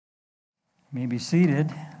You may be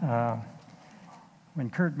seated. When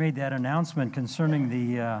Kurt made that announcement concerning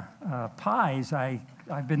the pies,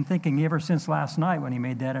 I've been thinking ever since last night when he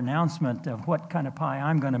made that announcement of what kind of pie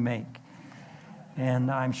I'm going to make.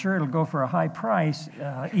 And I'm sure it'll go for a high price,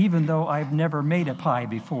 even though I've never made a pie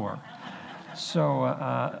before.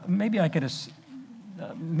 So maybe I could,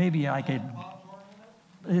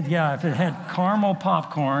 yeah, if it had caramel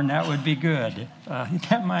popcorn, that would be good.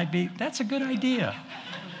 That's a good idea.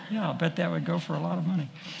 Yeah, I'll bet that would go for a lot of money.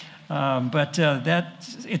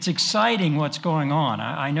 It's exciting what's going on.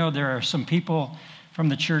 I know there are some people from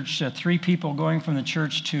the church, 3 people going from the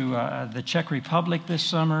church to the Czech Republic this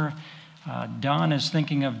summer. Don is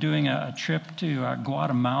thinking of doing a trip to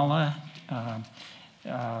Guatemala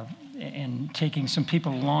and taking some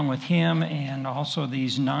people along with him, and also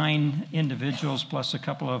these 9 individuals plus a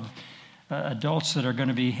couple of adults that are going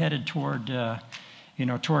to be headed toward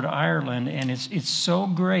Ireland. And it's so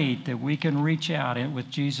great that we can reach out with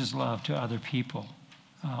Jesus' love to other people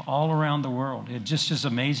all around the world. It just is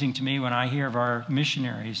amazing to me when I hear of our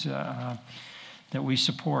missionaries that we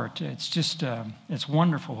support. It's just, it's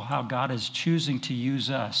wonderful how God is choosing to use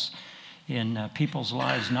us in people's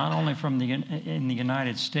lives, not only in the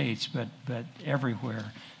United States, but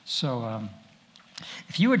everywhere. So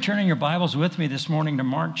if you would turn in your Bibles with me this morning to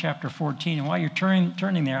Mark chapter 14, and while you're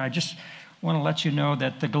turning there, I just want to let you know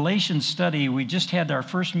that the Galatians study, we just had our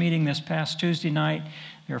first meeting this past Tuesday night.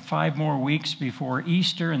 There are 5 more weeks before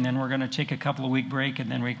Easter, and then we're going to take a couple of week break, and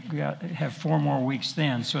then we have 4 more weeks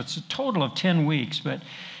then. So it's a total of 10 weeks, but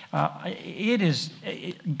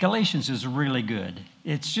Galatians is really good.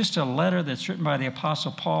 It's just a letter that's written by the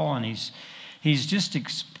Apostle Paul, and he's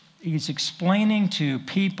explaining to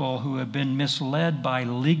people who have been misled by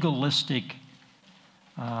legalistic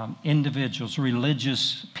individuals,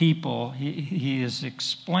 religious people. He is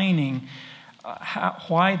explaining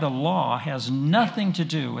why the law has nothing to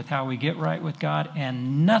do with how we get right with God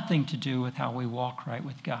and nothing to do with how we walk right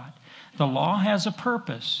with God. The law has a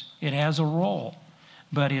purpose. It has a role.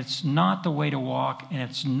 But it's not the way to walk, and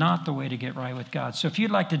it's not the way to get right with God. So if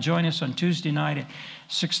you'd like to join us on Tuesday night at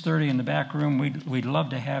 6:30 in the back room, we'd love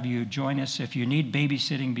to have you join us. If you need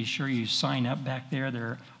babysitting, be sure you sign up back there. There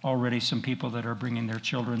are already some people that are bringing their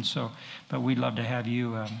children. But we'd love to have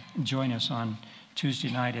you join us on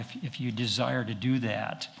Tuesday night if you desire to do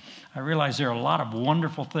that. I realize there are a lot of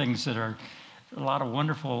wonderful things a lot of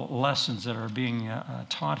wonderful lessons that are being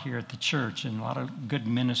taught here at the church, and a lot of good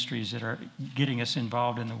ministries that are getting us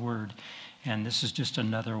involved in the Word. And this is just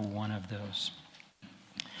another one of those.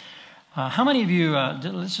 How many of you,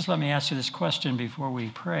 let me ask you this question before we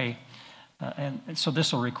pray. And so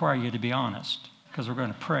this will require you to be honest, because we're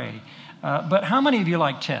going to pray. But how many of you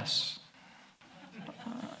like tests?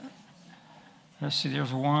 Let's see,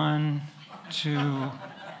 there's 1, 2...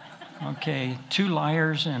 Okay, 2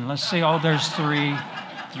 liars, and let's see, there's 3,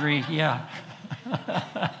 yeah.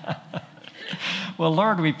 Well,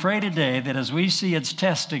 Lord, we pray today that as we see it's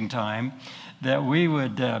testing time, that we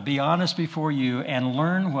would be honest before you and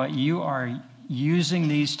learn what you are using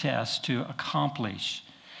these tests to accomplish.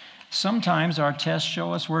 Sometimes our tests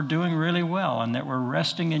show us we're doing really well and that we're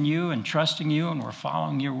resting in you and trusting you and we're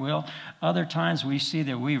following your will. Other times we see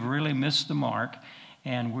that we've really missed the mark,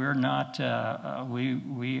 and we are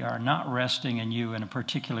not resting in you in a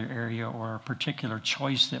particular area or a particular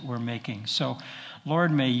choice that we're making. So, Lord,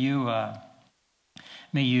 may you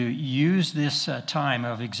use this time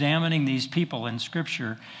of examining these people in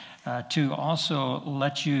Scripture to also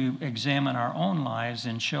let you examine our own lives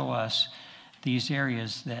and show us these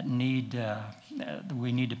areas that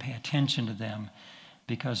we need to pay attention to them,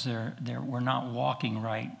 because we're not walking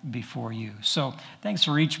right before you. So thanks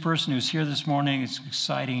for each person who's here this morning. It's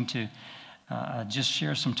exciting to just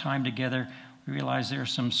share some time together. We realize there are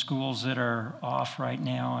some schools that are off right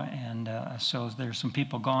now, and so there's some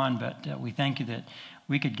people gone, but we thank you that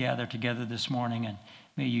we could gather together this morning, and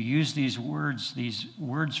may you use these words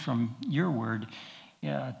from your word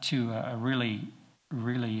to really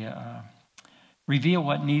reveal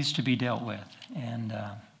what needs to be dealt with, and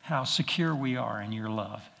how secure we are in your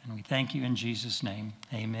love. And we thank you in Jesus' name.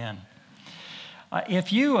 Amen.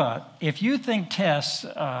 If you think tests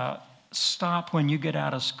stop when you get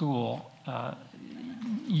out of school,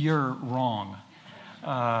 you're wrong.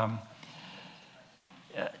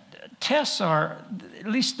 Tests are, at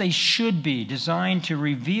least they should be, designed to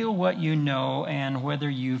reveal what you know and whether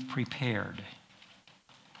you've prepared.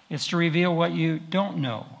 It's to reveal what you don't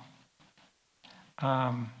know.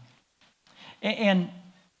 And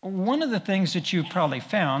one of the things that you've probably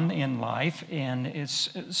found in life, and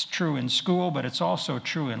it's true in school, but it's also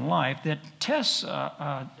true in life, that tests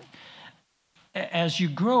as you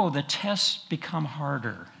grow, the tests become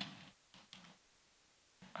harder.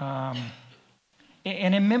 And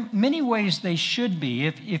in many ways, they should be.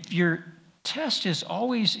 If your test is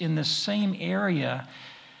always in the same area,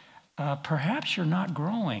 perhaps you're not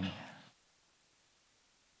growing.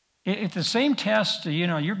 If the same test,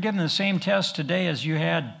 you're given the same test today as you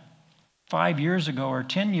had 5 years ago or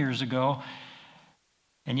 10 years ago,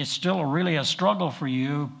 and it's still really a struggle for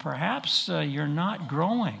you, perhaps you're not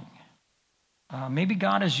growing. Maybe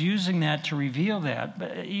God is using that to reveal that.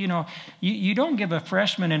 But, you don't give a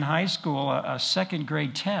freshman in high school a second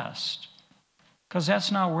grade test, because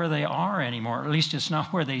that's not where they are anymore. Or at least it's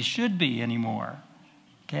not where they should be anymore.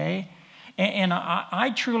 Okay? And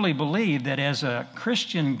I truly believe that as a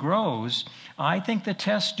Christian grows, I think the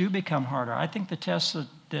tests do become harder. I think the tests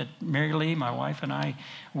that Mary Lee, my wife, and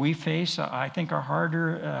we face, I think are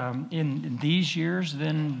harder in these years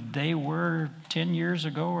than they were 10 years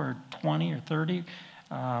ago or 20 or 30.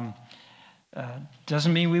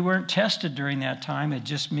 Doesn't mean we weren't tested during that time. It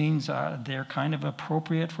just means they're kind of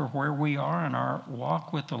appropriate for where we are in our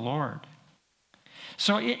walk with the Lord.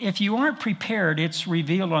 So if you aren't prepared, it's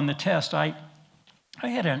revealed on the test. I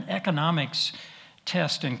had an economics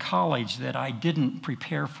test in college that I didn't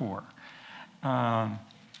prepare for. I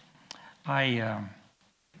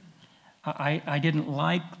didn't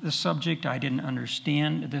like the subject. I didn't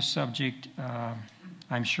understand this subject.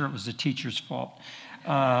 I'm sure it was the teacher's fault.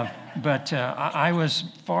 But I was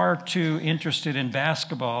far too interested in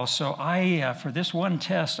basketball, so for this one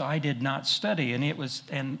test, I did not study,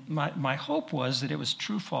 and my hope was that it was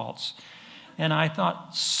true false, and I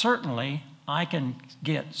thought certainly I can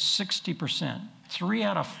get 60%, 3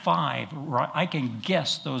 out of 5. I can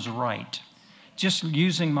guess those right, just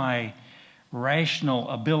using my rational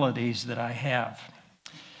abilities that I have.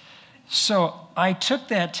 So I took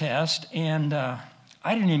that test, and I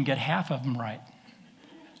didn't even get half of them right.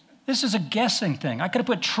 This is a guessing thing. I could have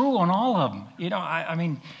put true on all of them.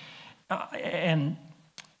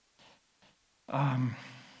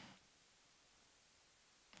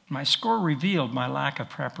 My score revealed my lack of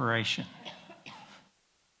preparation.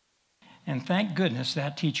 And thank goodness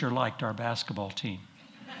that teacher liked our basketball team.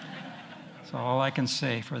 That's all I can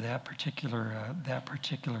say for that particular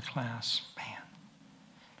class. Man,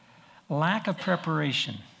 lack of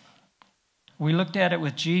preparation. We looked at it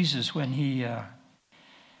with Jesus when he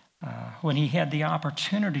had the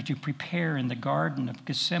opportunity to prepare in the Garden of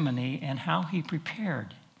Gethsemane, and how he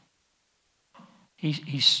prepared.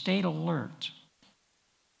 He stayed alert.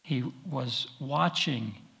 He was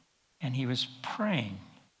watching, and he was praying.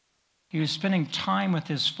 He was spending time with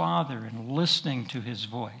his Father and listening to his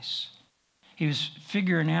voice. He was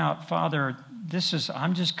figuring out, Father,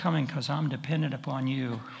 I'm just coming because I'm dependent upon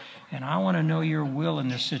you, and I want to know your will in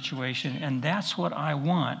this situation, and that's what I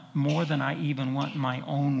want more than I even want my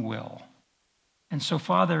own will. And so,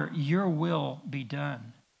 Father, your will be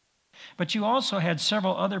done. But you also had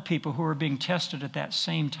several other people who were being tested at that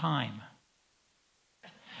same time.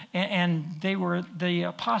 And they were the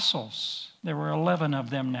apostles. There were 11 of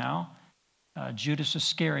them now. Judas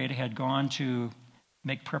Iscariot had gone to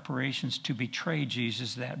make preparations to betray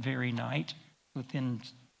Jesus that very night,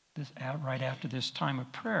 right after this time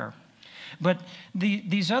of prayer. But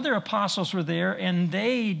these other apostles were there, and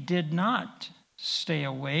they did not stay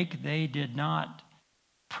awake. They did not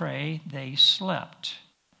pray. They slept.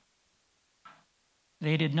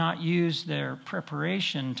 They did not use their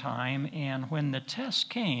preparation time, and when the test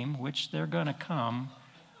came, which they're going to come,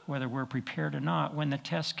 whether we're prepared or not, when the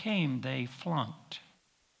test came, they flunked.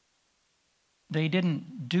 They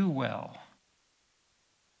didn't do well.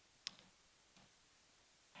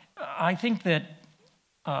 I think that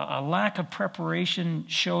a lack of preparation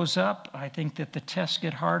shows up. I think that the tests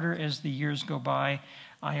get harder as the years go by.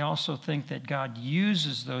 I also think that God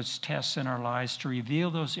uses those tests in our lives to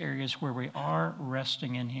reveal those areas where we are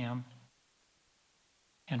resting in Him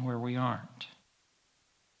and where we aren't.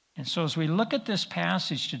 And so as we look at this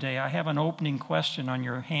passage today, I have an opening question on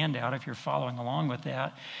your handout if you're following along with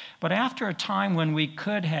that. But after a time when we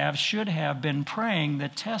should have been praying, the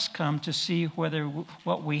tests come to see whether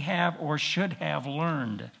what we have or should have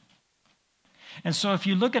learned. And so if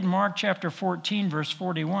you look at Mark chapter 14, verse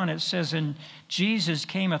 41, it says, "And Jesus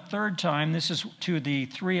came a third time." This is to the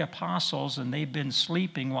 3 apostles, and they've been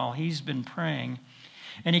sleeping while he's been praying.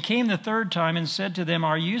 "And he came the third time and said to them,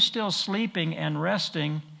 'Are you still sleeping and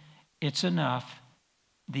resting? It's enough.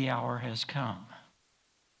 The hour has come.'"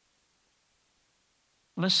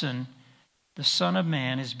 Listen, the Son of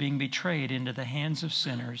Man is being betrayed into the hands of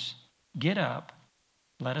sinners. Get up,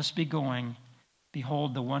 let us be going.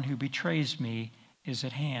 Behold, the one who betrays me is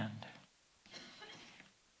at hand.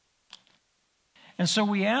 And so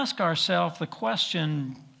we ask ourselves the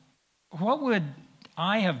question, what would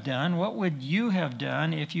I have done? What would you have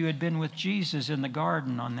done if you had been with Jesus in the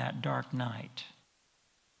garden on that dark night?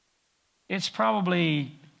 It's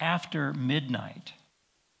probably after midnight.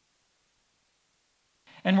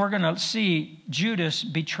 And we're going to see Judas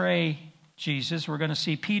betray Jesus. We're going to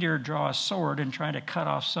see Peter draw a sword and try to cut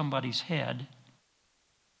off somebody's head.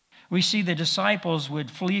 We see the disciples would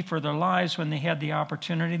flee for their lives when they had the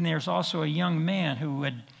opportunity. And there's also a young man who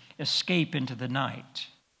would escape into the night.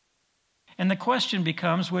 And the question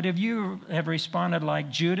becomes, would you have responded like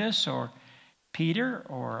Judas or Peter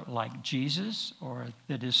or like Jesus or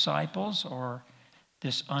the disciples or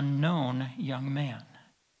this unknown young man?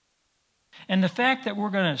 And the fact that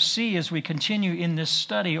we're going to see as we continue in this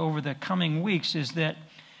study over the coming weeks is that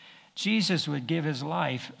Jesus would give his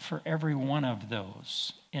life for every one of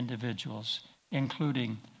those individuals,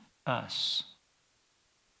 including us.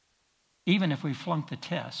 Even if we flunked the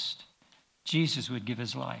test, Jesus would give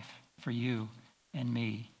his life for you and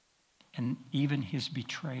me, and even his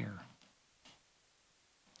betrayer.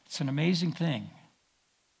 It's an amazing thing.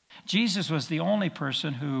 Jesus was the only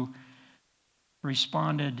person who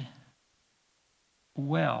responded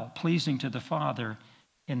well, pleasing to the Father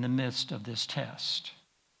in the midst of this test.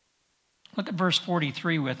 Look at verse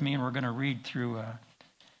 43 with me, and we're going to read through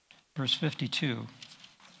verse 52.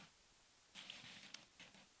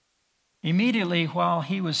 Immediately while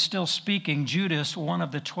he was still speaking, Judas, one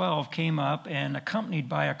of the 12, came up and accompanied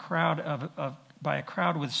by a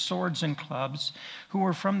crowd with swords and clubs, who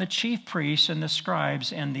were from the chief priests and the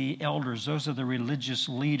scribes and the elders. Those are the religious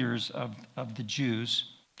leaders of the Jews.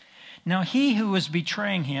 Now he who was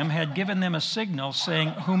betraying him had given them a signal, saying,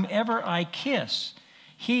 "Whomever I kiss,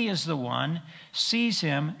 he is the one. Seize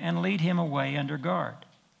him and lead him away under guard."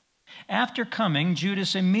 After coming,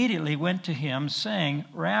 Judas immediately went to him, saying,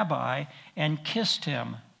 "Rabbi," and kissed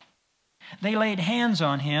him. They laid hands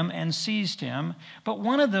on him and seized him, but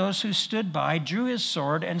one of those who stood by drew his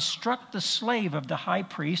sword and struck the slave of the high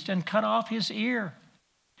priest and cut off his ear.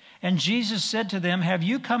 And Jesus said to them, "Have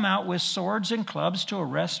you come out with swords and clubs to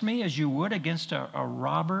arrest me as you would against a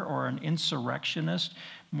robber or an insurrectionist,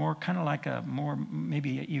 more kind of like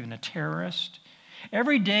maybe even a terrorist?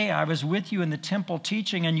 Every day I was with you in the temple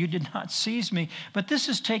teaching, and you did not seize me, but this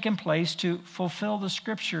has taken place to fulfill the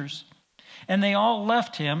scriptures." And they all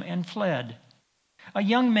left him and fled. A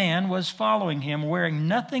young man was following him, wearing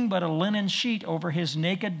nothing but a linen sheet over his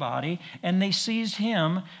naked body, and they seized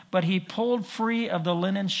him, but he pulled free of the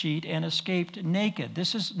linen sheet and escaped naked.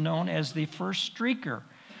 This is known as the first streaker.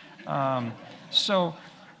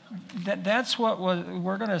 That's what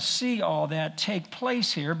we're going to see all that take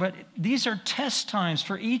place here. But these are test times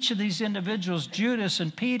for each of these individuals, Judas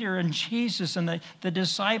and Peter and Jesus and the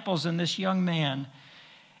disciples and this young man.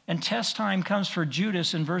 And test time comes for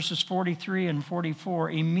Judas in verses 43 and 44.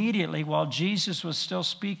 Immediately while Jesus was still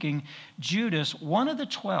speaking, Judas, one of the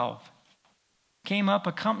 12, came up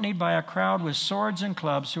accompanied by a crowd with swords and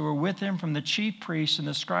clubs who were with him from the chief priests and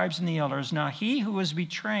the scribes and the elders. Now he who was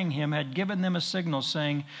betraying him had given them a signal,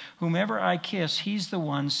 saying, "Whomever I kiss, he's the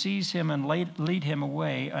one. Seize him and lead him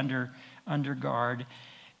away under guard."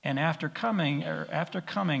 And after coming,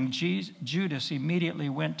 Judas immediately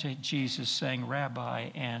went to Jesus, saying, "Rabbi,"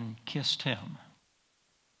 and kissed him.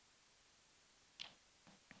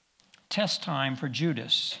 Test time for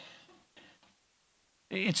Judas.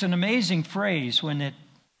 It's an amazing phrase when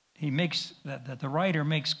the writer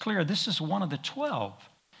makes clear this is one of the 12.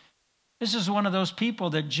 This is one of those people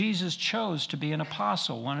that Jesus chose to be an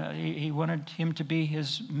apostle. He wanted him to be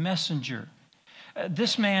his messenger.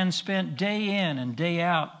 This man spent day in and day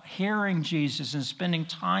out hearing Jesus and spending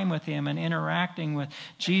time with him and interacting with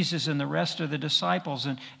Jesus and the rest of the disciples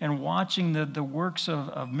and watching the works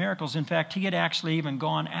of miracles. In fact, he had actually even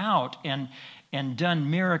gone out and done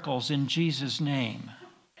miracles in Jesus' name.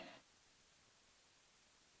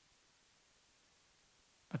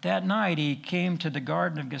 But that night he came to the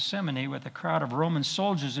Garden of Gethsemane with a crowd of Roman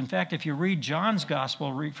soldiers. In fact, if you read John's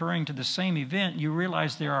gospel referring to the same event, you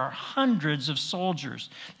realize there are hundreds of soldiers.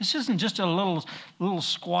 This isn't just a little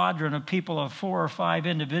squadron of people, of 4 or 5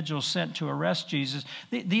 individuals sent to arrest Jesus.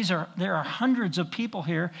 There are hundreds of people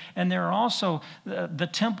here, and there are also the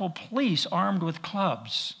temple police armed with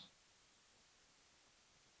clubs.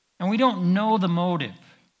 And we don't know the motive.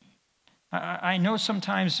 I know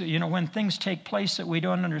sometimes, when things take place that we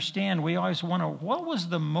don't understand, we always wonder, what was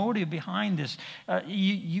the motive behind this?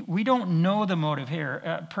 We don't know the motive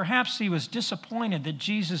here. Perhaps he was disappointed that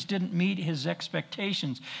Jesus didn't meet his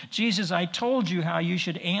expectations. Jesus, I told you how you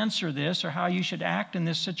should answer this or how you should act in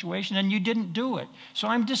this situation, and you didn't do it. So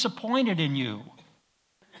I'm disappointed in you.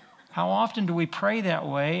 How often do we pray that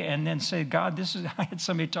way and then say, God, this is, I had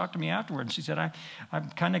somebody talk to me afterwards. And she said, I'm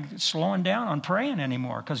kind of slowing down on praying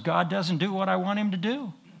anymore because God doesn't do what I want him to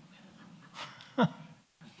do.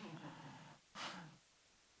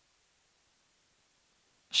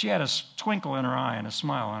 She had a twinkle in her eye and a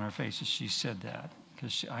smile on her face as she said that,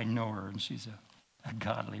 because I know her and she's a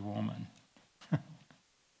godly woman.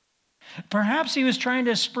 Perhaps he was trying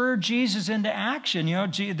to spur Jesus into action. You know,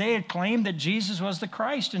 they had claimed that Jesus was the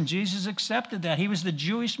Christ, and Jesus accepted that. He was the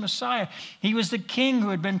Jewish Messiah. He was the king who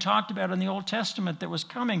had been talked about in the Old Testament that was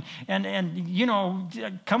coming. And you know,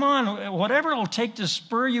 come on, whatever it'll take to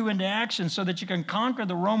spur you into action so that you can conquer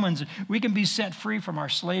the Romans, we can be set free from our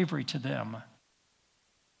slavery to them.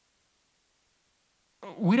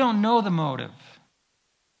 We don't know the motive,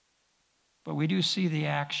 but we do see the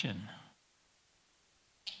action.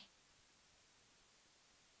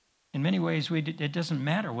 In many ways, it doesn't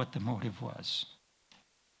matter what the motive was,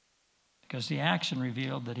 because the action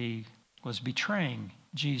revealed that he was betraying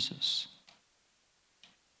Jesus.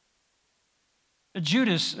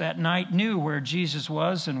 Judas that night knew where Jesus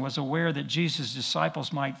was and was aware that Jesus'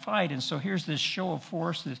 disciples might fight, and so here's this show of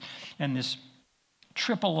force and this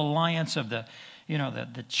triple alliance of the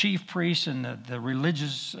chief priests and the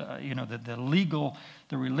religious,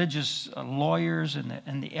 the religious lawyers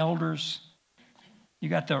and the elders. You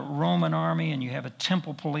got the Roman army and you have a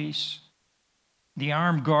temple police. The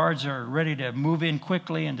armed guards are ready to move in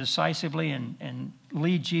quickly and decisively and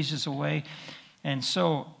lead Jesus away. And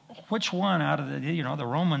so which one out of the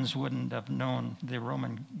Romans wouldn't have known, the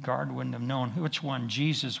Roman guard wouldn't have known which one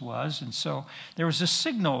Jesus was. And so there was a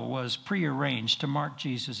signal was prearranged to mark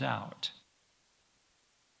Jesus out.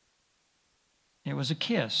 It was a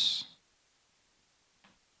kiss.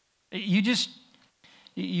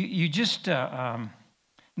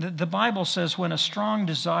 The Bible says when a strong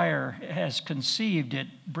desire has conceived, it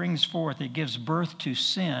brings forth, it gives birth to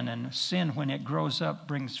sin, and sin, when it grows up,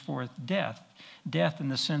 brings forth death. Death in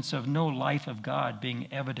the sense of no life of God being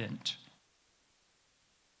evident.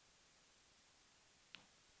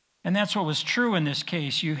 And that's what was true in this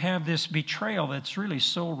case. You have this betrayal that's really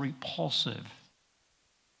so repulsive.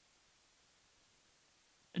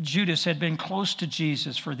 Judas had been close to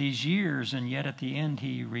Jesus for these years, and yet at the end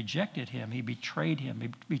he rejected him. He betrayed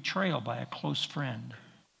him. Betrayal by a close friend.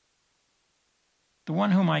 The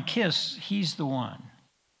one whom I kiss, he's the one.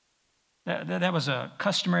 That was a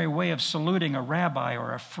customary way of saluting a rabbi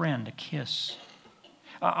or a friend, a kiss.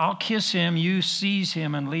 I'll kiss him, you seize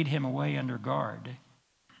him and lead him away under guard.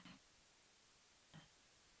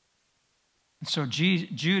 And so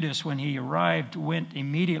Judas, when he arrived, went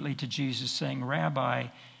immediately to Jesus saying, Rabbi,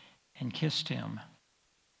 and kissed him.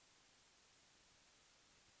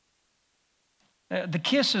 The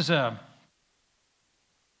kiss is it's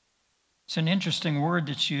an interesting word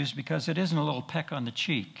that's used because it isn't a little peck on the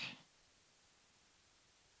cheek.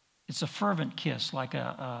 It's a fervent kiss like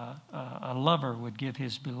a lover would give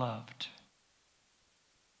his beloved.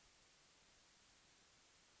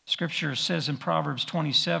 Scripture says in Proverbs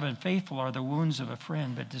 27, faithful are the wounds of a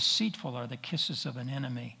friend, but deceitful are the kisses of an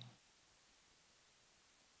enemy.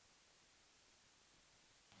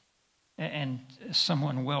 And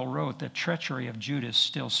someone well wrote that treachery of Judas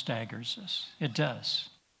still staggers us. It does,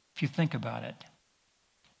 if you think about it.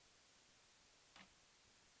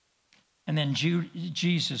 And then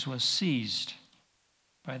Jesus was seized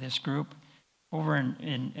by this group. Over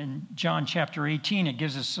in John chapter 18, it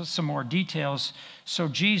gives us some more details. So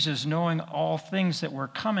Jesus, knowing all things that were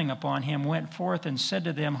coming upon him, went forth and said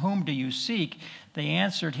to them, whom do you seek? They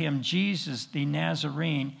answered him, Jesus the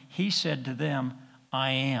Nazarene. He said to them,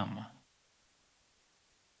 I am.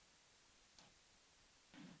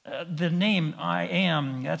 The name I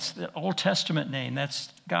am, that's the Old Testament name. That's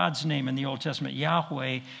God's name in the Old Testament,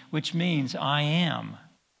 Yahweh, which means I am.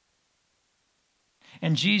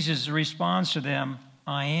 And Jesus responds to them,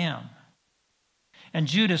 I am. And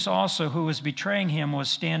Judas also, who was betraying him, was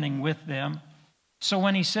standing with them. So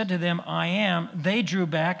when he said to them, I am, they drew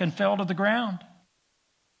back and fell to the ground.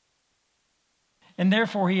 And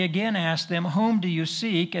therefore he again asked them, whom do you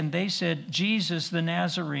seek? And they said, Jesus the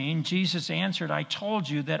Nazarene. Jesus answered, I told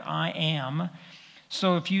you that I am.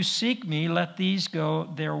 So if you seek me, let these go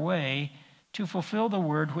their way, to fulfill the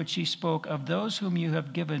word which he spoke, of those whom you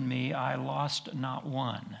have given me, I lost not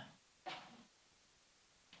one.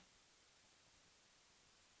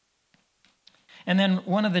 And then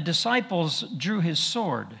one of the disciples drew his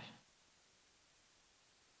sword.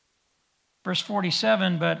 Verse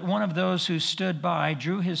 47, but one of those who stood by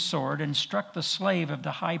drew his sword and struck the slave of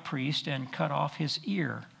the high priest and cut off his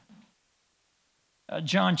ear.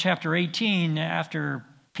 John chapter 18, after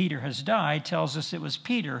Peter has died tells us it was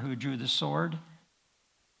Peter who drew the sword.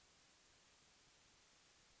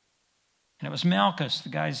 And it was Malchus, the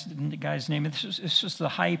guy's name. This was the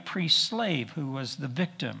high priest's slave who was the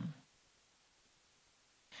victim.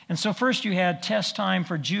 And so first you had test time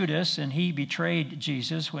for Judas, and he betrayed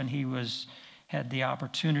Jesus when he had the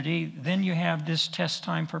opportunity. Then you have this test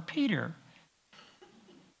time for Peter.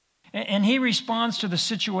 And he responds to the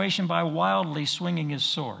situation by wildly swinging his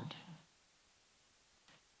sword.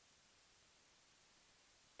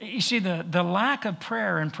 You see, the lack of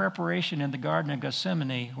prayer and preparation in the Garden of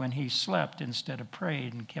Gethsemane when he slept instead of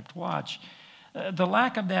prayed and kept watch, the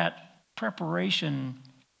lack of that preparation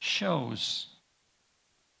shows.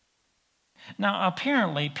 Now,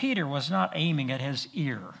 apparently, Peter was not aiming at his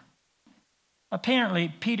ear.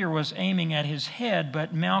 Apparently, Peter was aiming at his head,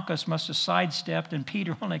 but Malchus must have sidestepped, and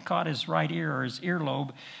Peter only caught his right ear or his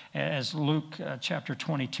earlobe, as Luke chapter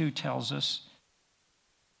 22 tells us.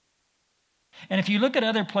 And if you look at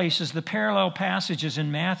other places, the parallel passages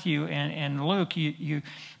in Matthew and Luke, you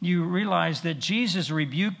realize that Jesus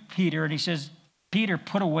rebuked Peter, and he says, Peter,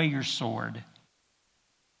 put away your sword.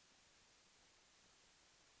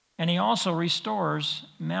 And he also restores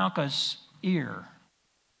Malchus' ear.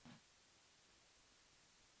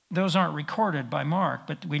 Those aren't recorded by Mark,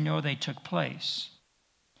 but we know they took place.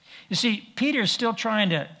 You see, Peter's still trying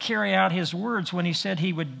to carry out his words when he said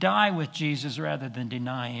he would die with Jesus rather than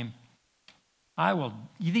deny him.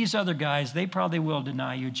 These other guys, they probably will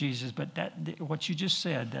deny you, Jesus, but what you just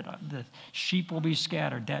said, that the sheep will be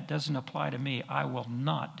scattered, that doesn't apply to me. I will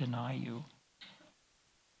not deny you.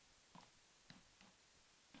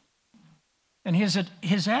 And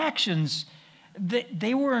his actions,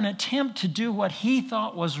 they were an attempt to do what he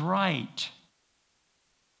thought was right.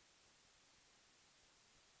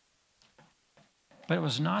 But it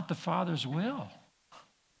was not the Father's will.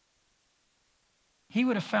 He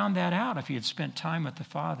would have found that out if he had spent time with the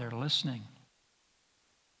Father, listening,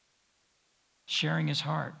 sharing his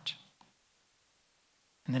heart.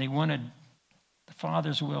 And that he wanted the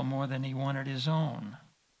Father's will more than he wanted his own.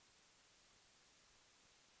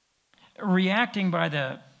 Reacting by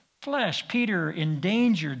the flesh, Peter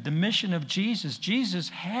endangered the mission of Jesus. Jesus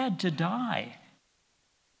had to die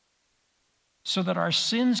so that our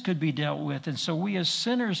sins could be dealt with, and so we as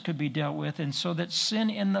sinners could be dealt with, and so that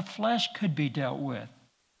sin in the flesh could be dealt with.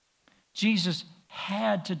 Jesus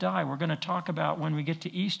had to die. We're going to talk about, when we get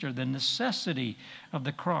to Easter, the necessity of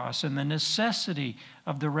the cross and the necessity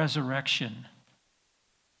of the resurrection.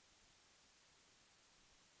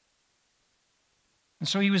 And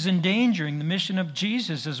so he was endangering the mission of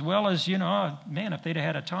Jesus, as well as, man, if they'd have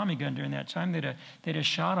had a Tommy gun during that time, they'd have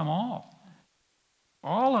shot them all.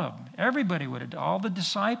 All of them. Everybody would have, all the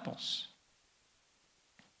disciples.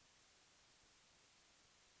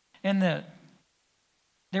 And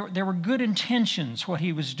there were good intentions, what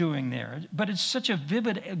he was doing there. But it's such a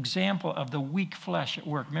vivid example of the weak flesh at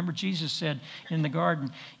work. Remember, Jesus said in the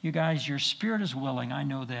garden, you guys, your spirit is willing, I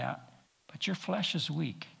know that, but your flesh is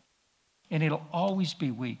weak. And it'll always be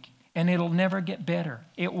weak. And it'll never get better.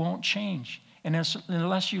 It won't change. And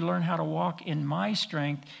unless you learn how to walk in my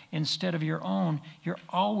strength instead of your own, you're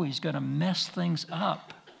always going to mess things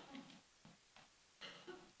up.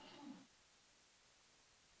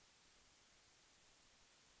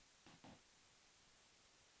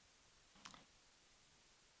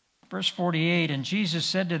 Verse 48, and Jesus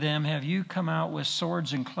said to them, have you come out with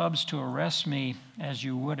swords and clubs to arrest me as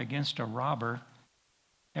you would against a robber?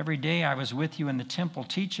 Every day I was with you in the temple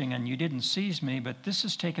teaching, and you didn't seize me, but this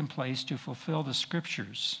has taken place to fulfill the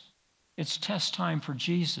Scriptures. It's test time for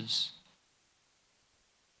Jesus.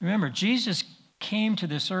 Remember, Jesus came to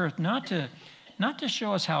this earth not to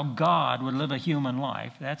show us how God would live a human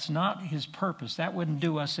life. That's not his purpose. That wouldn't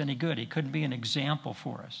do us any good. He couldn't be an example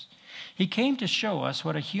for us. He came to show us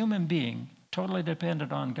what a human being, totally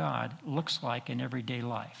dependent on God, looks like in everyday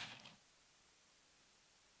life.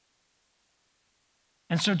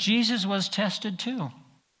 And so Jesus was tested too.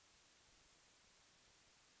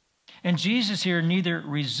 And Jesus here neither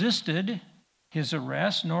resisted his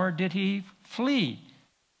arrest, nor did he flee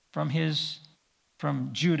from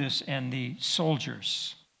Judas and the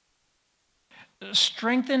soldiers.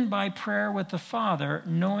 Strengthened by prayer with the Father,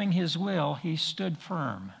 knowing his will, he stood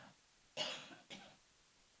firm.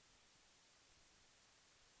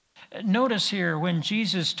 Notice here, when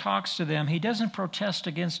Jesus talks to them, he doesn't protest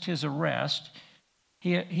against his arrest.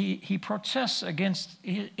 He protests against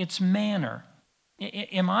its manner.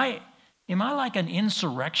 Am I like an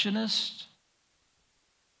insurrectionist?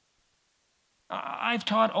 I've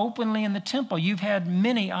taught openly in the temple. You've had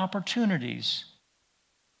many opportunities.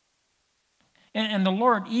 And the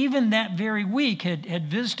Lord, even that very week, had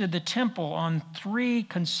visited the temple on 3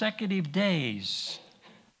 consecutive days.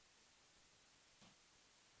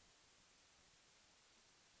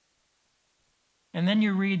 And then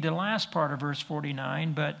you read the last part of verse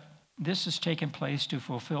 49, but this has taken place to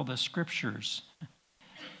fulfill the Scriptures.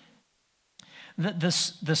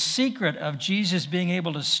 The secret of Jesus being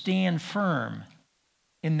able to stand firm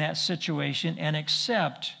in that situation and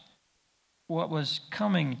accept what was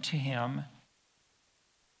coming to him,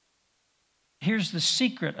 here's the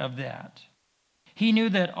secret of that. He knew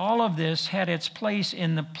that all of this had its place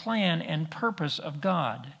in the plan and purpose of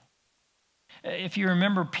God. If you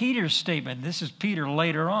remember Peter's statement, this is Peter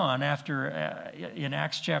later on after in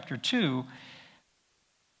Acts chapter 2,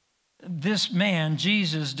 this man,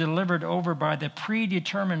 Jesus, delivered over by the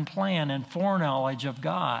predetermined plan and foreknowledge of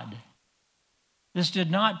God. This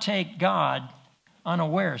did not take God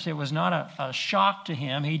unawares. It was not a shock to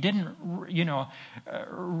him. He didn't,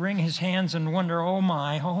 wring his hands and wonder, oh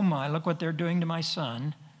my, look what they're doing to my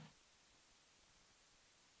son.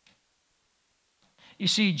 You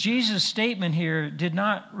see, Jesus' statement here did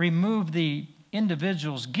not remove the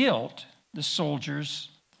individual's guilt, the soldiers,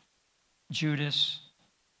 Judas,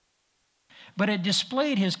 but it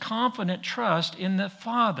displayed his confident trust in the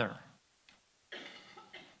Father.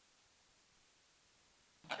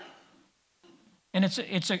 And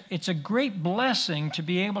it's a great blessing to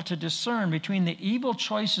be able to discern between the evil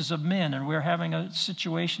choices of men, and we're having a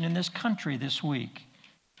situation in this country this week.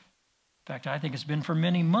 In fact, I think it's been for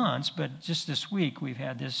many months, but just this week we've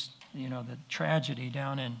had this, the tragedy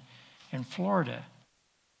down in Florida.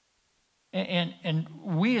 And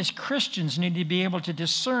we as Christians need to be able to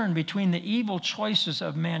discern between the evil choices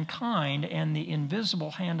of mankind and the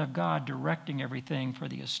invisible hand of God directing everything for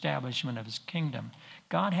the establishment of his kingdom.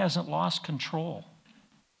 God hasn't lost control.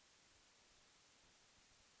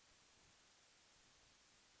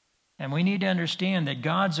 And we need to understand that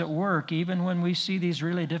God's at work even when we see these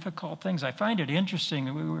really difficult things. I find it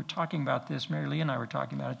interesting. We were talking about this, Mary Lee and I were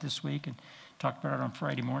talking about it this week and talked about it on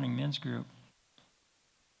Friday morning men's group.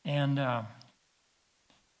 And that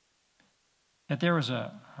there was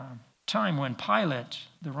a time when Pilate,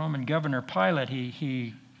 the Roman governor Pilate,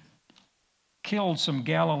 he killed some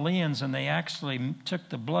Galileans, and they actually took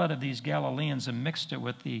the blood of these Galileans and mixed it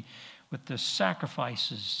with the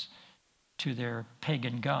sacrifices to their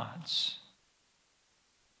pagan gods.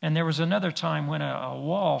 And there was another time when a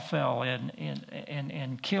wall fell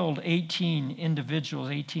and killed 18 individuals,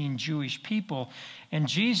 18 Jewish people. And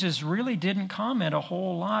Jesus really didn't comment a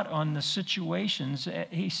whole lot on the situations.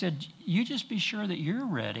 He said, you just be sure that you're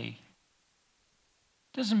ready.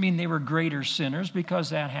 Doesn't mean they were greater sinners because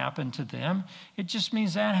that happened to them. It just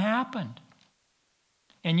means that happened.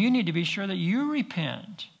 And you need to be sure that you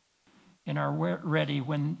repent and are ready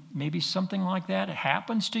when maybe something like that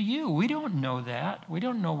happens to you. We don't know that. We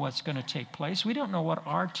don't know what's going to take place. We don't know what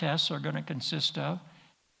our tests are going to consist of.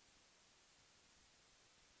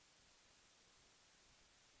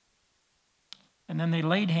 And then they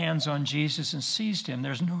laid hands on Jesus and seized him.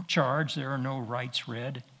 There's no charge. There are no rights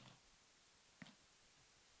read.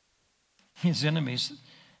 His enemies,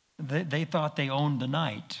 they thought they owned the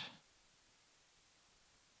night.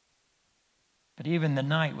 But even the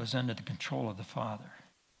night was under the control of the Father.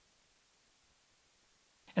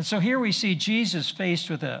 And so here we see Jesus faced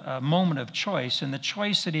with a moment of choice, and the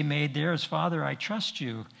choice that he made there is, Father, I trust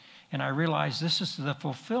you, and I realize this is the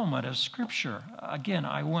fulfillment of Scripture. Again,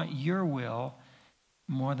 I want your will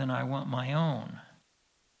more than I want my own.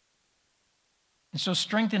 And so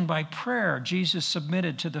strengthened by prayer, Jesus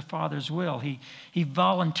submitted to the Father's will. He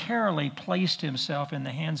voluntarily placed himself in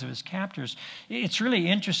the hands of his captors. It's really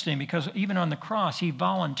interesting because even on the cross, he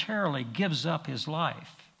voluntarily gives up his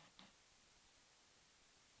life.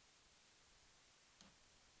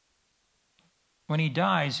 When he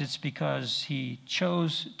dies, it's because he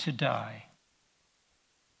chose to die.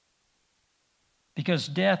 Because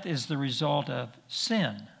death is the result of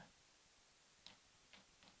sin.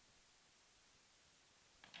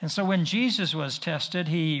 And so when Jesus was tested,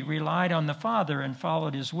 he relied on the Father and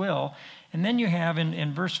followed his will. And then you have,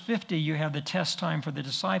 in verse 50, you have the test time for the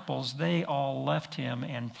disciples. They all left him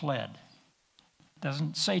and fled.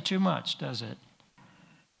 Doesn't say too much, does it?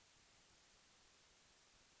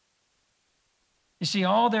 You see,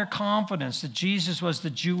 all their confidence that Jesus was the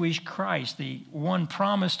Jewish Christ, the one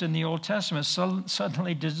promised in the Old Testament,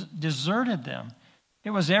 suddenly deserted them. It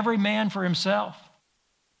was every man for himself.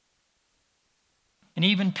 And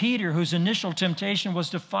even Peter, whose initial temptation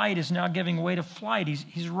was to fight, is now giving way to flight.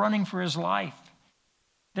 He's running for his life.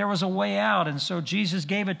 There was a way out, and so Jesus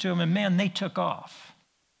gave it to him, and man, they took off.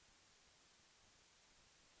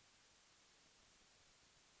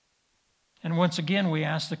 And once again, we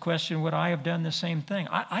ask the question, would I have done the same thing?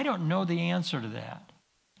 I don't know the answer to that.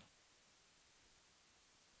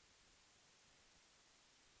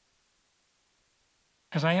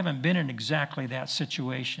 Because I haven't been in exactly that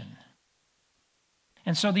situation.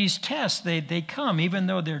 And so these tests, they come, even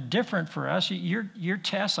though they're different for us. Your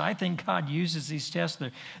tests, I think God uses these tests.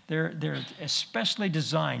 They're especially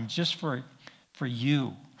designed just for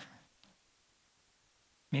you.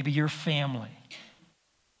 Maybe your family.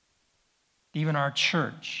 Even our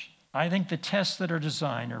church. I think the tests that are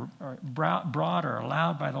designed are brought or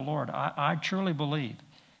allowed by the Lord. I truly believe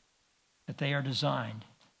that they are designed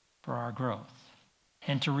for our growth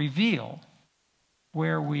and to reveal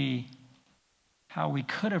how we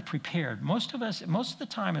could have prepared. Most of the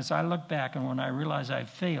time as I look back and when I realize I've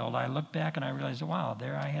failed, I look back and I realize, wow,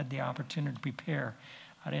 there I had the opportunity to prepare.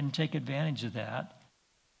 I didn't take advantage of that.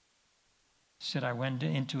 Instead, I went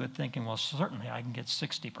into it thinking, well, certainly I can get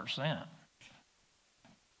 60%.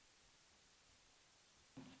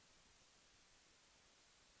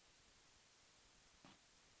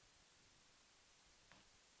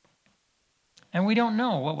 And we don't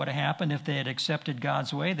know what would have happened if they had accepted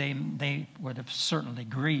God's way. They would have certainly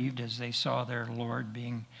grieved as they saw their Lord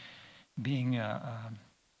being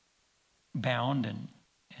bound and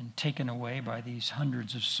taken away by these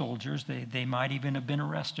hundreds of soldiers. They might even have been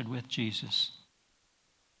arrested with Jesus.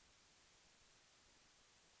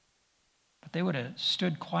 But they would have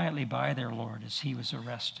stood quietly by their Lord as he was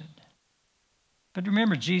arrested. But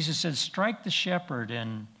remember, Jesus said, strike the shepherd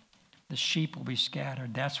and the sheep will be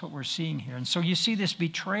scattered. That's what we're seeing here. And so you see this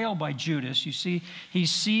betrayal by Judas. You see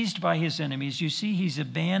he's seized by his enemies. You see he's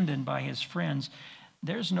abandoned by his friends.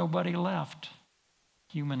 There's nobody left,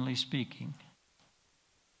 humanly speaking.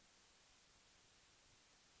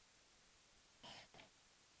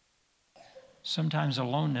 Sometimes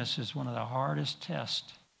aloneness is one of the hardest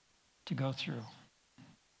tests to go through.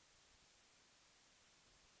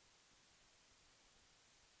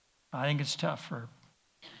 I think it's tough for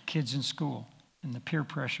kids in school and the peer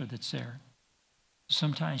pressure that's there.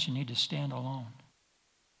 Sometimes you need to stand alone.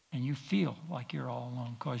 And you feel like you're all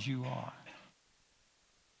alone because you are.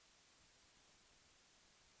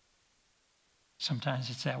 Sometimes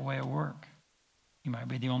it's that way at work. You might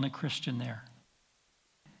be the only Christian there.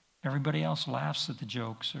 Everybody else laughs at the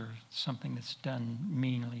jokes or something that's done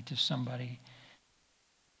meanly to somebody.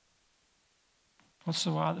 What's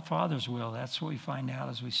the Father's will? That's what we find out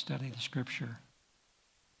as we study the Scripture.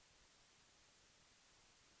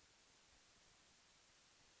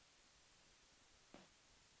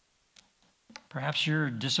 Perhaps you're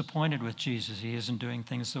disappointed with Jesus. He isn't doing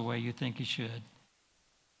things the way you think he should.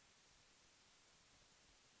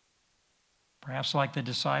 Perhaps like the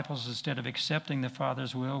disciples, instead of accepting the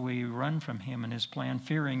Father's will, we run from him and his plan,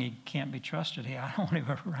 fearing he can't be trusted. Hey, I don't want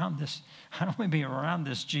to be around this. I don't want to be around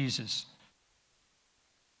this Jesus.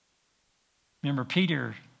 Remember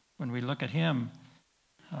Peter, when we look at him,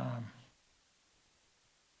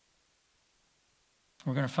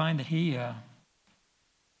 we're going to find that he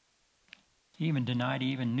even denied he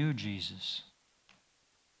even knew Jesus.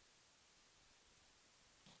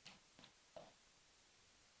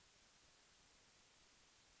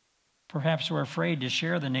 Perhaps we're afraid to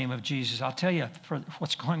share the name of Jesus. I'll tell you, for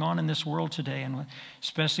what's going on in this world today, and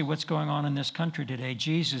especially what's going on in this country today,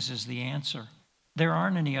 Jesus is the answer. There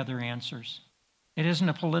aren't any other answers. It isn't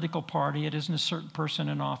a political party. It isn't a certain person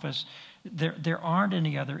in office. There aren't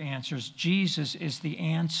any other answers. Jesus is the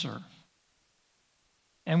answer.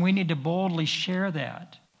 And we need to boldly share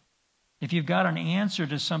that. If you've got an answer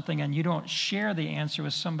to something and you don't share the answer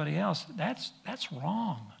with somebody else, that's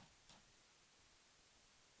wrong.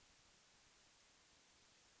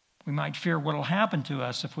 We might fear what will happen to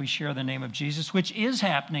us if we share the name of Jesus, which is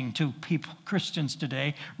happening to people, Christians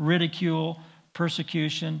today. Ridicule,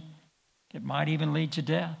 persecution. It might even lead to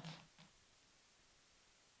death.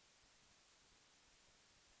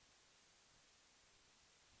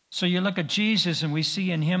 So you look at Jesus and we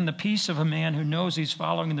see in him the peace of a man who knows he's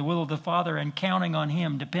following the will of the Father and counting on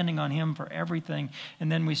him, depending on him for everything.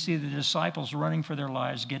 And then we see the disciples running for their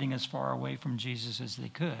lives, getting as far away from Jesus as they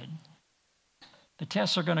could. The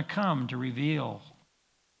tests are going to come to reveal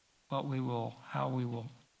what we've learned,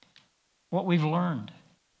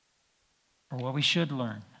 or what we should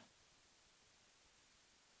learn.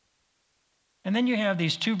 And then you have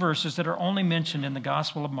these two verses that are only mentioned in the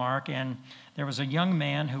Gospel of Mark, and there was a young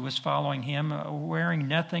man who was following him, wearing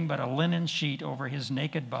nothing but a linen sheet over his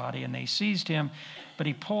naked body, and they seized him, but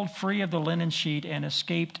he pulled free of the linen sheet and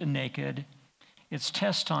escaped naked. It's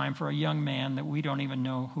test time for a young man that we don't even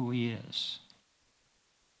know who he is.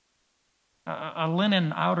 A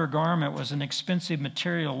linen outer garment was an expensive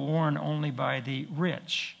material worn only by the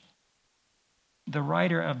rich. The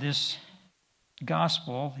writer of this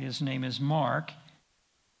gospel, his name is Mark,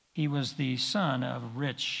 he was the son of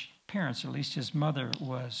rich parents. At least his mother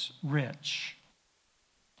was rich.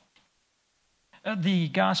 The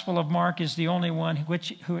Gospel of Mark is the only one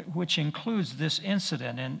which includes this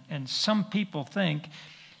incident, and some people think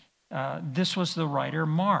this was the writer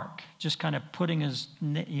Mark, just kind of putting his,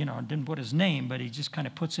 didn't put his name, but he just kind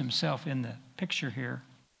of puts himself in the picture here.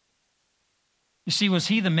 You see, was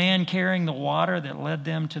he the man carrying the water that led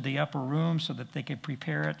them to the upper room so that they could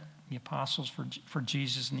prepare it, the apostles, for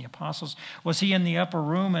Jesus and the apostles? Was he in the upper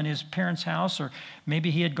room in his parents' house, or maybe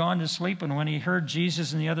he had gone to sleep, and when he heard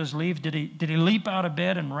Jesus and the others leave, did he leap out of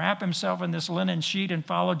bed and wrap himself in this linen sheet and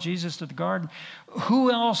follow Jesus to the garden?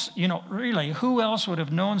 Who else, really, who else would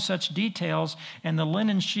have known such details and the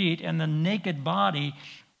linen sheet and the naked body?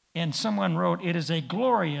 And someone wrote, "It is a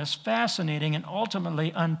glorious, fascinating, and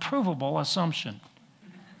ultimately unprovable assumption."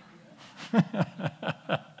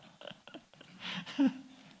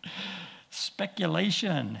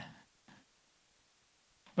 Speculation.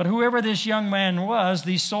 But whoever this young man was,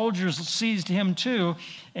 these soldiers seized him too,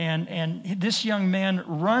 and this young man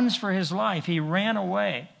runs for his life. He ran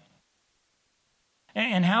away.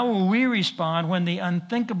 And how will we respond when the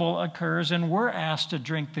unthinkable occurs and we're asked to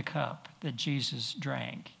drink the cup that Jesus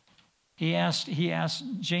drank? He asked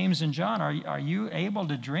James and John, are you able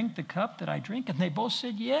to drink the cup that I drink? And they both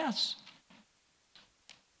said yes.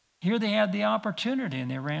 Here they had the opportunity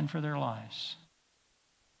and they ran for their lives.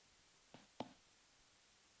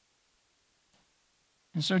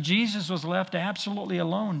 And so Jesus was left absolutely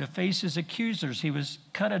alone to face his accusers. He was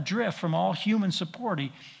cut adrift from all human support.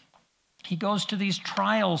 He goes to these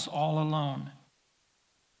trials all alone.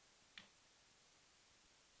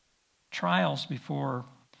 Trials before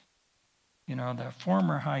the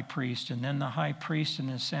former high priest, and then the high priest and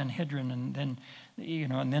the Sanhedrin, and then,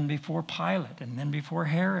 and then before Pilate, and then before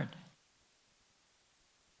Herod.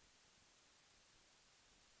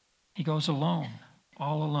 He goes alone,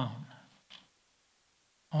 all alone.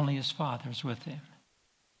 Only his Father's with him,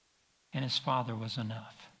 and his Father was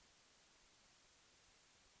enough.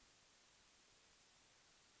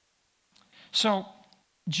 So,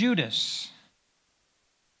 Judas,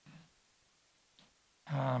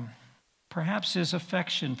 perhaps his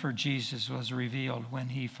affection for Jesus was revealed when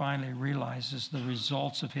he finally realizes the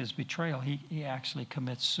results of his betrayal. He actually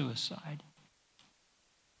commits suicide.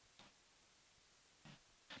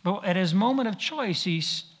 But at his moment of choice,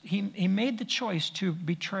 he made the choice to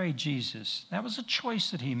betray Jesus. That was a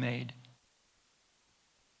choice that he made.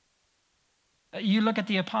 You look at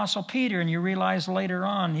the Apostle Peter and you realize later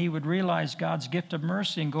on he would realize God's gift of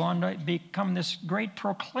mercy and go on to become this great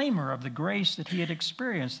proclaimer of the grace that he had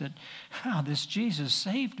experienced, that, wow, this Jesus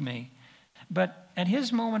saved me. But at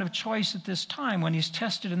his moment of choice at this time, when he's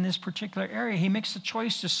tested in this particular area, he makes the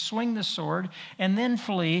choice to swing the sword and then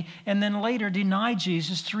flee and then later deny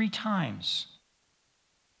Jesus 3 times.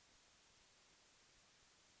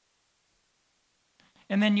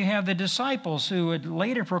 And then you have the disciples who would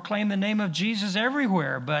later proclaim the name of Jesus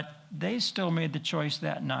everywhere, but they still made the choice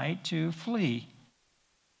that night to flee.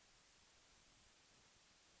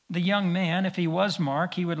 The young man, if he was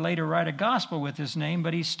Mark, he would later write a gospel with his name,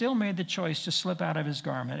 but he still made the choice to slip out of his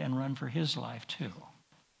garment and run for his life too.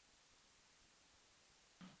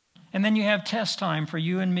 And then you have test time for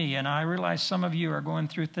you and me, and I realize some of you are going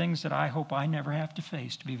through things that I hope I never have to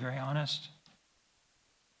face, to be very honest.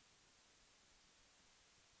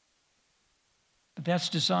 But that's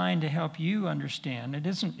designed to help you understand. It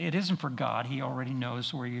isn't for God. He already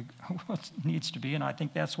knows what needs to be, and I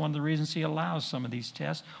think that's one of the reasons he allows some of these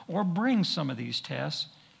tests or brings some of these tests,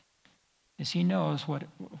 is he knows what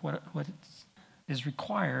is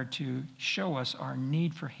required to show us our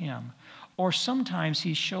need for him. Or sometimes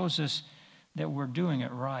he shows us that we're doing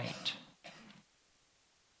it right.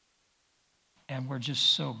 And we're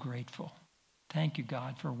just so grateful. Thank you,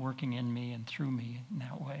 God, for working in me and through me in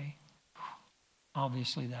that way.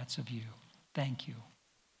 Obviously, that's of you. Thank you.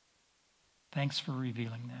 Thanks for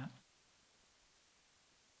revealing that.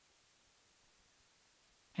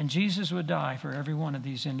 And Jesus would die for every one of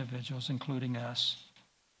these individuals, including us,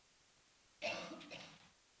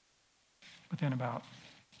 within about,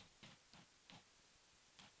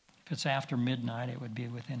 if it's after midnight, it would be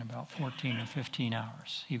within about 14 or 15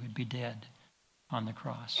 hours. He would be dead on the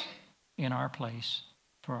cross in our place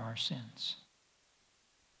for our sins.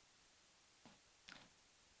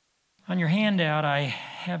 On your handout, I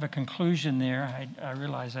have a conclusion there. I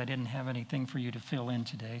realize I didn't have anything for you to fill in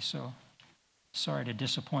today, so sorry to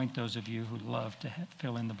disappoint those of you who love to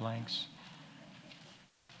fill in the blanks.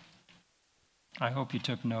 I hope you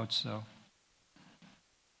took notes, though.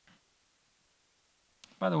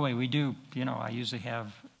 By the way, we do, I usually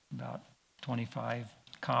have about 25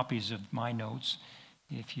 copies of my notes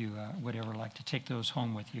if you would ever like to take those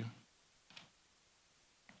home with you.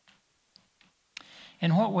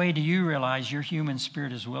 In what way do you realize your human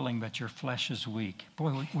spirit is willing but your flesh is weak?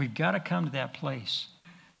 Boy, we've got to come to that place.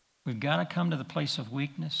 We've got to come to the place of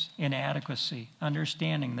weakness, inadequacy,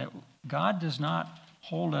 understanding that God does not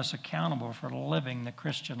hold us accountable for living the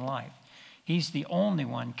Christian life. He's the only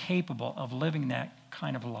one capable of living that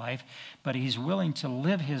kind of life, but He's willing to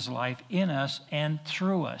live His life in us and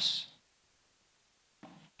through us.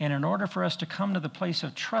 And in order for us to come to the place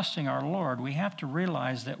of trusting our Lord, we have to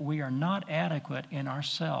realize that we are not adequate in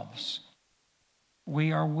ourselves.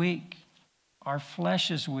 We are weak. Our flesh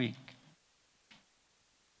is weak.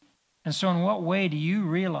 And so in what way do you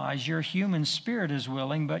realize your human spirit is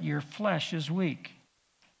willing, but your flesh is weak?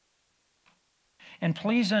 And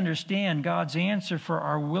please understand, God's answer for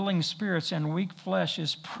our willing spirits and weak flesh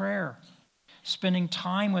is prayer, spending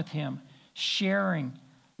time with Him, sharing,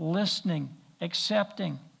 listening,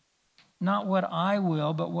 accepting. Not what I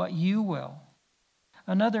will, but what you will.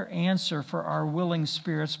 Another answer for our willing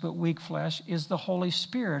spirits but weak flesh is the Holy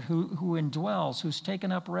Spirit who indwells, who's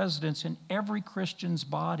taken up residence in every Christian's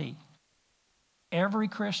body. Every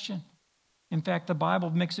Christian. In fact, the Bible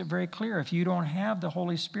makes it very clear. If you don't have the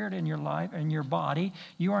Holy Spirit in your life, in your body,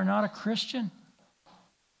 you are not a Christian.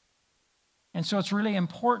 And so it's really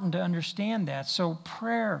important to understand that. So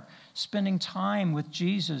prayer, spending time with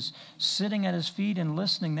Jesus, sitting at His feet and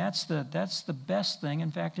listening, that's the best thing.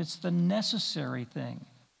 In fact, it's the necessary thing.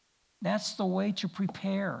 That's the way to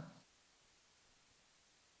prepare.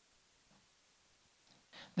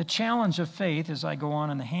 The challenge of faith, as I go on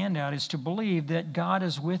in the handout, is to believe that God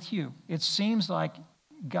is with you. It seems like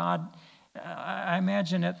God... I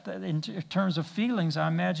imagine it, in terms of feelings, I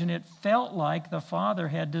imagine it felt like the Father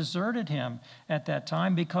had deserted Him at that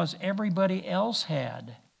time because everybody else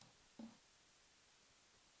had.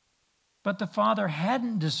 But the Father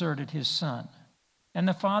hadn't deserted His Son, and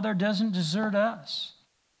the Father doesn't desert us.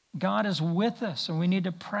 God is with us, and we need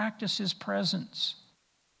to practice His presence.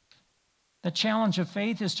 The challenge of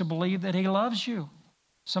faith is to believe that He loves you.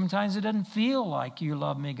 Sometimes it doesn't feel like you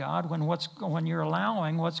love me, God, when you're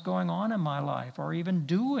allowing what's going on in my life or even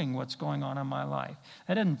doing what's going on in my life.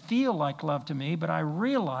 That doesn't feel like love to me, but I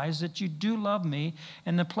realize that you do love me,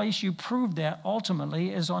 and the place you prove that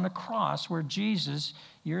ultimately is on a cross where Jesus,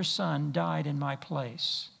 your Son, died in my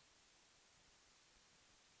place.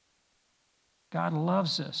 God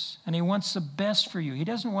loves us, and He wants the best for you. He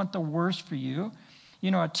doesn't want the worst for you.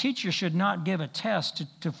 A teacher should not give a test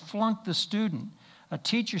to flunk the student. A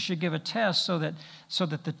teacher should give a test so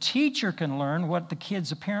that the teacher can learn what the kids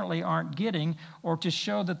apparently aren't getting, or to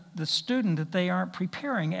show the student that they aren't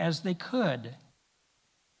preparing as they could.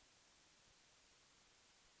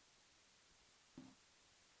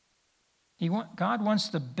 God wants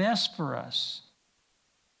the best for us.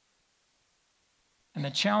 And the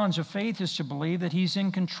challenge of faith is to believe that He's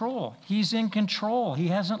in control. He's in control. He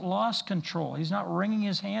hasn't lost control. He's not wringing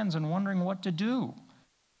His hands and wondering what to do.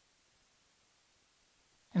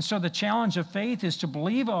 And so the challenge of faith is to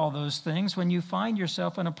believe all those things when you find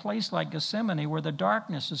yourself in a place like Gethsemane where the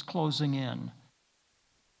darkness is closing in.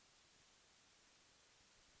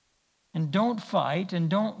 And don't fight and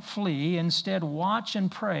don't flee. Instead, watch and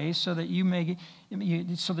pray so that you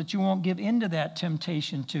won't give in to that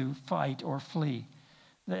temptation to fight or flee.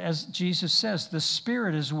 As Jesus says, the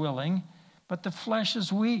spirit is willing, but the flesh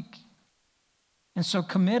is weak. And so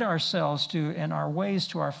commit ourselves to and our ways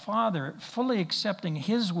to our Father, fully accepting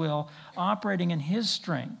His will, operating in His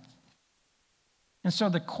strength. And so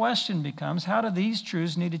the question becomes, how do these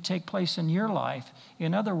truths need to take place in your life?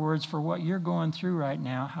 In other words, for what you're going through right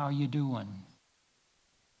now, how you doing?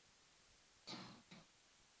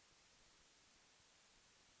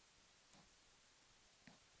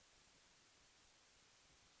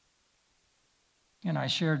 And I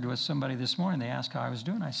shared with somebody this morning, they asked how I was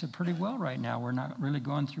doing. I said, pretty well right now. We're not really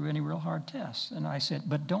going through any real hard tests. And I said,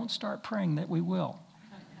 but don't start praying that we will.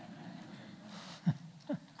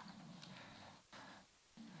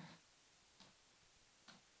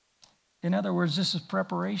 In other words, this is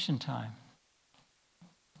preparation time.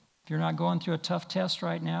 If you're not going through a tough test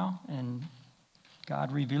right now, and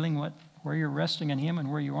God revealing where you're resting in Him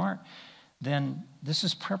and where you aren't, then this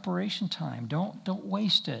is preparation time. Don't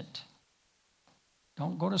waste it.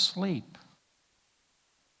 Don't go to sleep.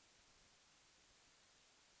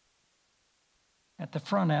 At the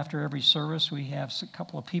front, after every service, we have a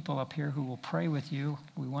couple of people up here who will pray with you.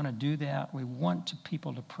 We want to do that. We want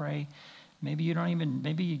people to pray Maybe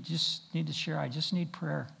you just need to share, I just need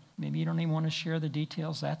prayer. Maybe you don't even want to share the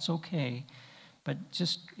details. That's okay. But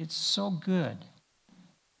it's so good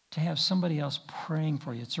to have somebody else praying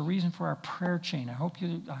for you. It's a reason for our prayer chain. I hope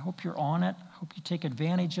you're on it. I hope you take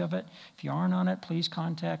advantage of it. If you aren't on it, please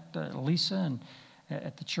contact Lisa and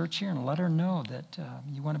at the church here and let her know that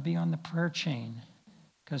you want to be on the prayer chain.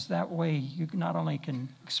 Because that way you not only can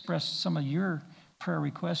express some of your prayer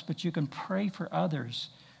requests, but you can pray for others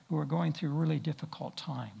who are going through really difficult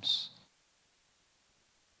times.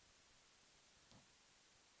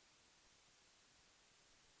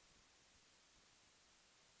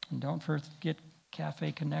 And don't forget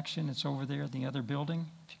Cafe Connection. It's over there in the other building.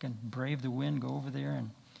 If you can brave the wind, go over there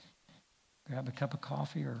and grab a cup of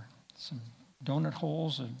coffee or some donut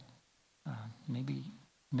holes and maybe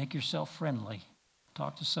make yourself friendly.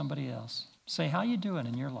 Talk to somebody else. Say, how you doing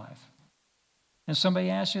in your life? And somebody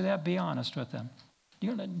asks you that, be honest with them.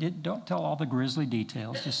 Don't tell all the grisly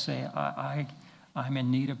details. Just say, I'm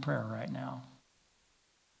in need of prayer right now.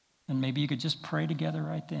 And maybe you could just pray together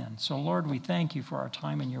right then. So, Lord, we thank you for our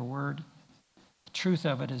time in your word. The truth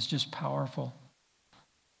of it is just powerful.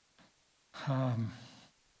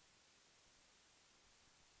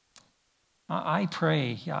 I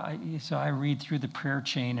pray. So I read through the prayer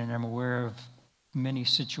chain and I'm aware of many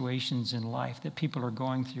situations in life that people are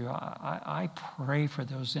going through. I pray for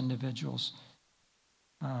those individuals.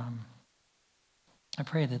 I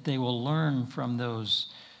pray that they will learn from those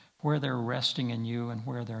where they're resting in you and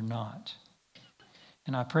where they're not.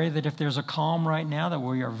 And I pray that if there's a calm right now, that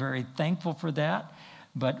we are very thankful for that,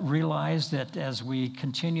 but realize that as we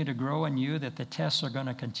continue to grow in you, that the tests are going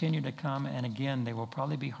to continue to come, and again, they will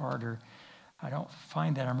probably be harder. I don't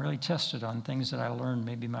find that I'm really tested on things that I learned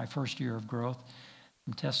maybe my first year of growth.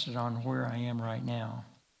 I'm tested on where I am right now.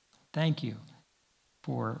 Thank you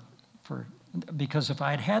because if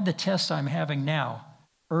I had had the tests I'm having now,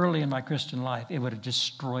 early in my Christian life, it would have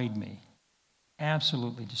destroyed me.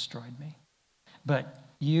 Absolutely destroyed me. But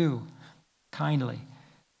you kindly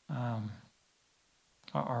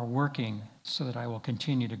are working so that I will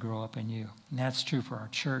continue to grow up in you. And that's true for our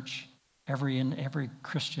church, every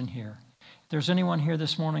Christian here. If there's anyone here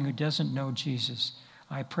this morning who doesn't know Jesus,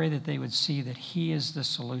 I pray that they would see that he is the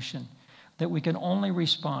solution, that we can only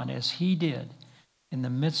respond as he did in the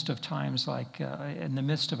midst of times like, in the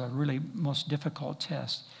midst of a really most difficult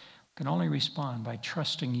test. We can only respond by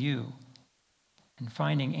trusting you and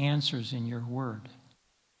finding answers in your word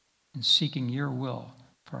and seeking your will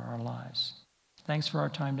for our lives. Thanks for our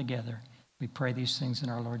time together. We pray these things in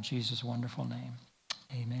our Lord Jesus' wonderful name.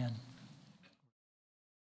 Amen.